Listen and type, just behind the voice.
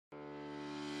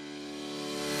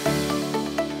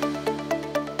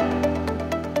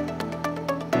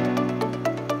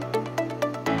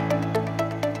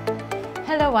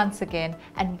there once again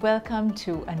and welcome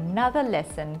to another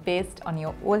lesson based on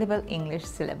your O-level English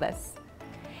syllabus.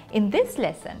 In this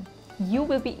lesson, you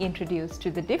will be introduced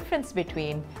to the difference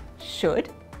between should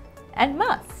and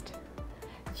must.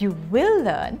 You will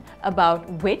learn about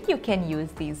when you can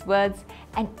use these words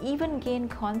and even gain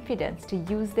confidence to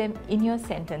use them in your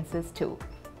sentences too.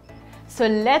 So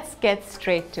let's get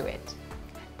straight to it.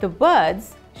 The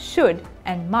words should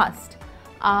and must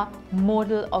are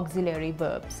modal auxiliary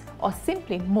verbs, or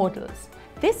simply modals.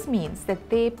 This means that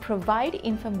they provide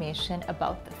information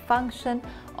about the function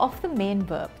of the main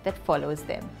verb that follows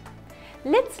them.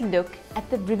 Let's look at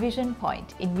the revision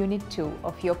point in Unit 2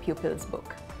 of your pupil's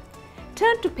book.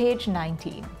 Turn to page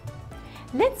 19.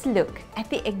 Let's look at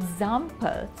the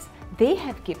examples they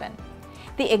have given.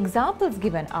 The examples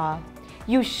given are,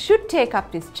 you should take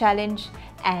up this challenge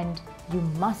and you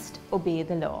must obey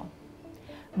the law.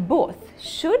 Both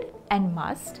should and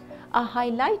must are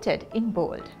highlighted in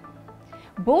bold.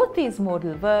 Both these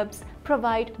modal verbs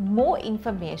provide more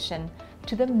information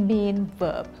to the main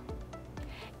verb.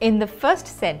 In the first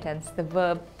sentence, the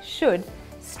verb should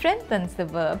strengthens the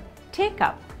verb take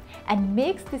up and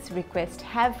makes this request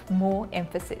have more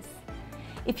emphasis.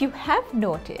 If you have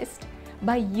noticed,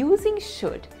 by using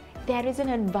should, there is an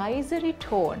advisory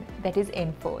tone that is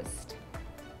enforced.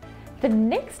 The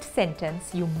next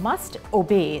sentence, you must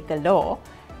obey the law.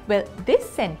 Well, this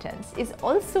sentence is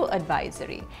also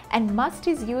advisory and must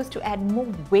is used to add more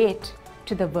weight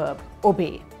to the verb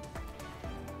obey.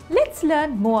 Let's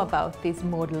learn more about these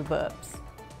modal verbs.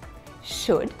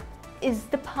 Should is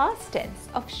the past tense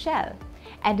of shall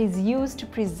and is used to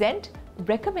present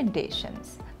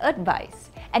recommendations,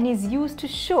 advice, and is used to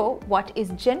show what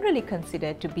is generally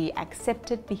considered to be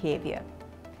accepted behavior.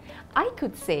 I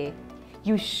could say,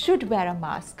 you should wear a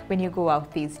mask when you go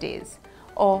out these days,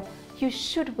 or you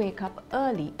should wake up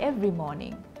early every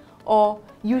morning, or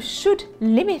you should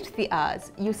limit the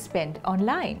hours you spend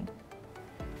online.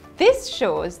 This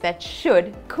shows that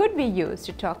should could be used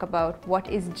to talk about what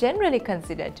is generally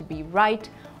considered to be right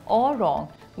or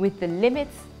wrong with the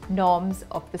limits, norms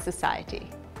of the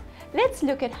society. Let's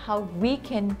look at how we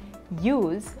can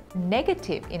use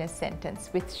negative in a sentence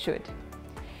with should.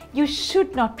 You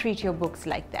should not treat your books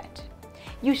like that.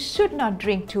 You should not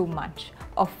drink too much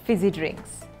of fizzy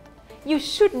drinks. You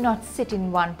should not sit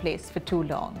in one place for too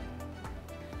long.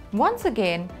 Once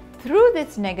again, through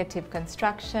this negative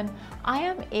construction, I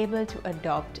am able to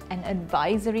adopt an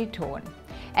advisory tone.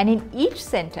 And in each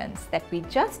sentence that we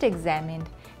just examined,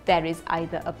 there is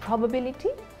either a probability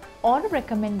or a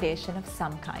recommendation of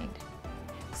some kind.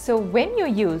 So when you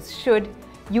use should,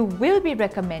 you will be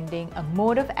recommending a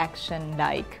mode of action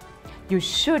like, you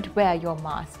should wear your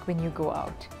mask when you go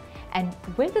out, and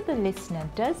whether the listener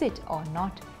does it or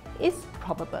not is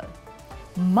probable.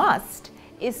 Must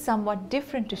is somewhat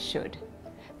different to should,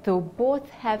 though both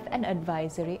have an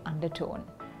advisory undertone.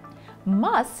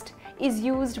 Must is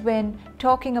used when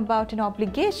talking about an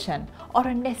obligation or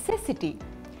a necessity.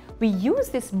 We use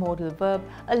this modal verb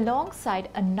alongside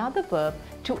another verb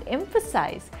to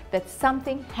emphasize that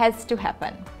something has to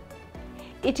happen.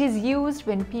 It is used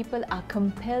when people are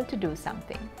compelled to do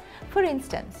something. For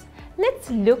instance, let's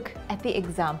look at the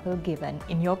example given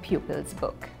in your pupil's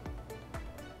book.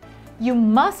 You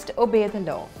must obey the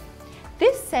law.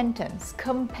 This sentence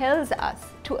compels us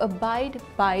to abide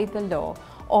by the law,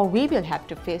 or we will have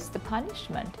to face the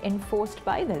punishment enforced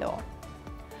by the law.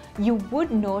 You would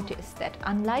notice that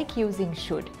unlike using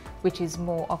should, which is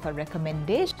more of a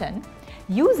recommendation,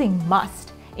 using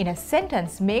must in a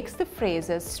sentence makes the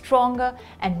phrases stronger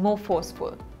and more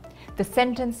forceful. The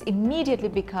sentence immediately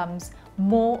becomes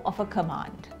more of a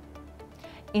command.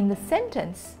 In the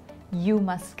sentence, you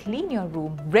must clean your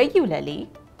room regularly,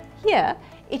 here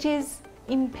it is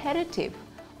imperative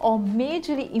or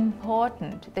majorly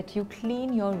important that you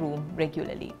clean your room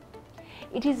regularly.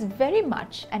 It is very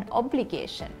much an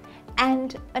obligation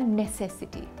and a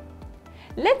necessity.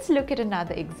 Let's look at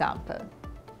another example.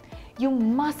 You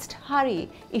must hurry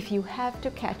if you have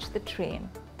to catch the train.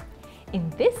 In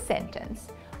this sentence,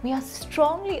 we are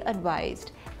strongly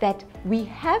advised that we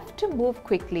have to move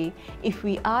quickly if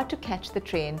we are to catch the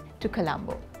train to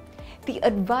Colombo. The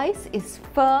advice is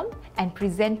firm and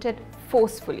presented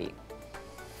forcefully.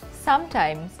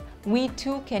 Sometimes we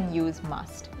too can use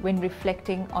must when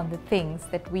reflecting on the things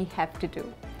that we have to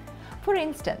do. For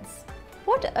instance,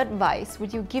 what advice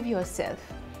would you give yourself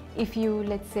if you,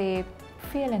 let's say,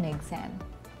 fail an exam?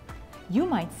 You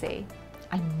might say,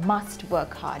 I must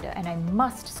work harder and I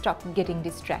must stop getting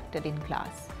distracted in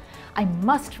class. I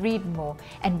must read more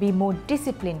and be more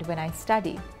disciplined when I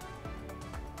study.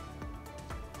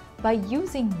 By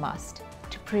using must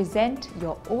to present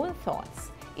your own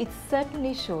thoughts, it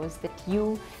certainly shows that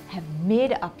you have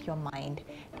made up your mind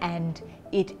and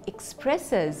it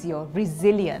expresses your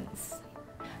resilience.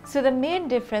 So the main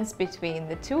difference between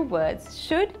the two words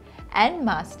should and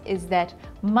must is that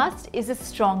must is a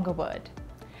stronger word.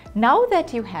 Now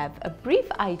that you have a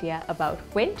brief idea about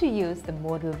when to use the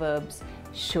modal verbs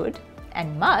should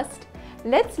and must,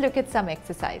 let's look at some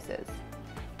exercises.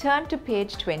 Turn to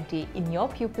page 20 in your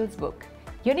pupil's book,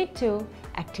 Unit 2,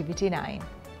 Activity 9.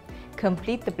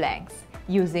 Complete the blanks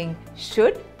using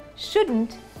should,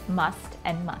 shouldn't, must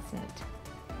and mustn't.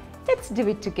 Let's do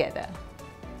it together.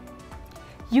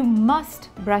 You must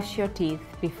brush your teeth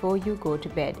before you go to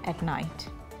bed at night.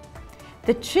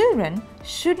 The children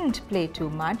shouldn't play too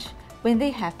much when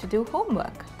they have to do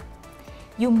homework.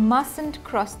 You mustn't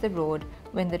cross the road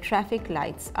when the traffic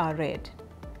lights are red.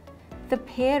 The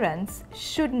parents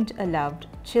shouldn't allow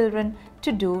children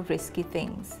to do risky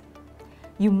things.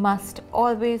 You must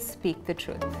always speak the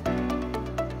truth.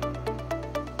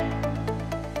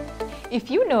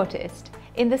 If you noticed,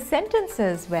 in the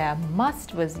sentences where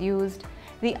must was used,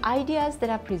 the ideas that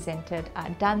are presented are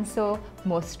done so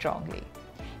more strongly.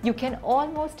 You can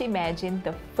almost imagine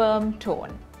the firm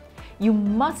tone. You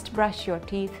must brush your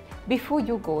teeth before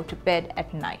you go to bed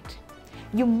at night.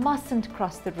 You mustn't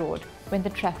cross the road when the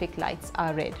traffic lights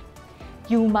are red.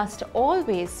 You must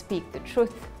always speak the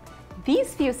truth.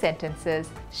 These few sentences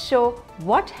show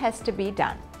what has to be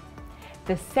done.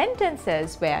 The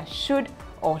sentences where should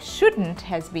or shouldn't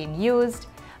has been used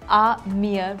are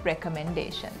mere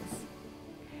recommendations.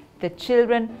 The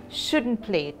children shouldn't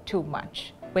play too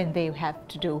much when they have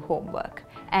to do homework,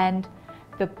 and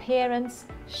the parents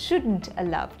shouldn't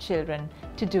allow children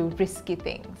to do risky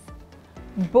things.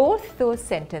 Both those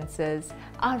sentences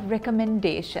are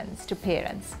recommendations to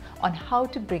parents on how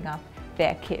to bring up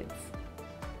their kids.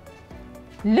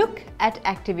 Look at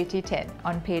Activity 10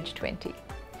 on page 20.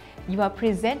 You are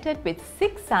presented with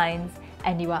 6 signs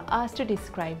and you are asked to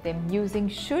describe them using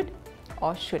should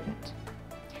or shouldn't.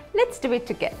 Let's do it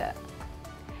together.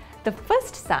 The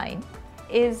first sign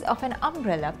is of an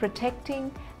umbrella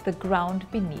protecting the ground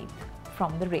beneath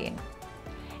from the rain.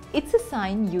 It's a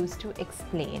sign used to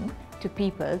explain to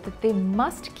people that they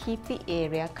must keep the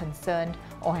area concerned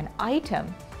or an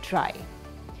item dry.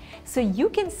 So you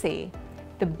can say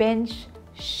the bench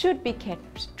should be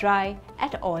kept dry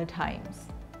at all times.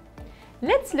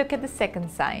 Let's look at the second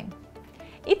sign.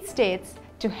 It states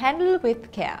to handle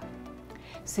with care.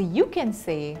 So you can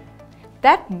say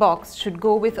that box should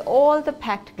go with all the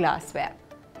packed glassware.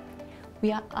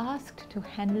 We are asked to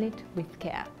handle it with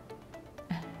care.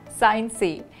 Sign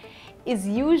C is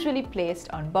usually placed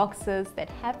on boxes that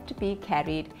have to be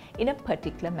carried in a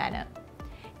particular manner.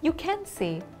 You can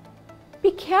say,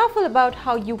 be careful about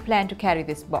how you plan to carry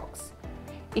this box.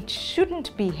 It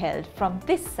shouldn't be held from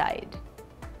this side.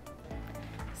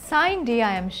 Sign D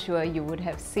I am sure you would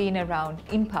have seen around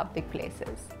in public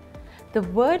places. The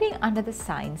wording under the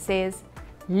sign says,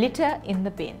 litter in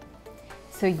the bin.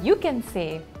 So you can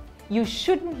say, you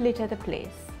shouldn't litter the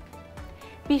place.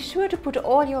 Be sure to put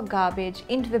all your garbage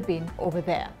into the bin over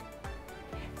there.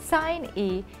 Sign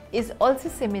E is also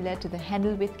similar to the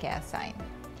handle with care sign.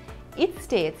 It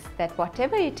states that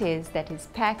whatever it is that is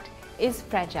packed is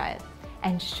fragile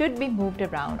and should be moved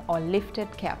around or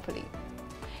lifted carefully.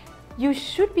 You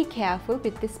should be careful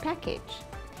with this package.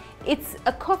 It's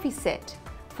a coffee set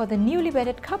for the newly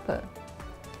wedded couple.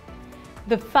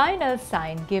 The final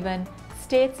sign given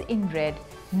states in red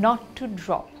not to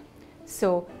drop.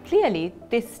 So clearly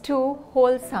this too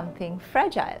holds something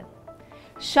fragile.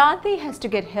 Shanti has to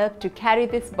get help to carry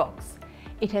this box.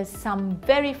 It has some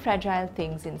very fragile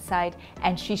things inside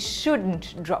and she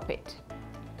shouldn't drop it.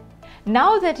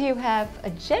 Now that you have a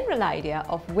general idea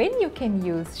of when you can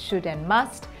use should and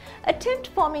must, attempt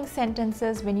forming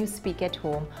sentences when you speak at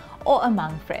home or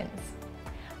among friends.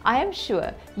 I am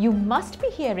sure you must be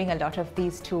hearing a lot of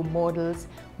these two modals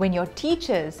when your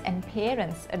teachers and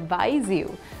parents advise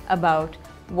you about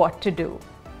what to do.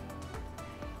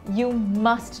 You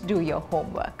must do your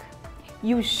homework.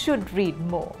 You should read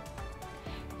more.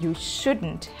 You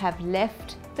shouldn't have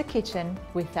left the kitchen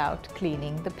without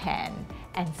cleaning the pan,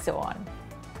 and so on.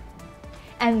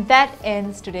 And that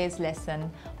ends today's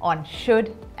lesson on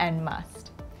should and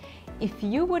must. If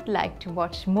you would like to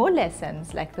watch more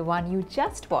lessons like the one you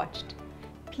just watched,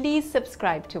 please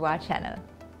subscribe to our channel.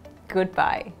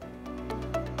 Goodbye.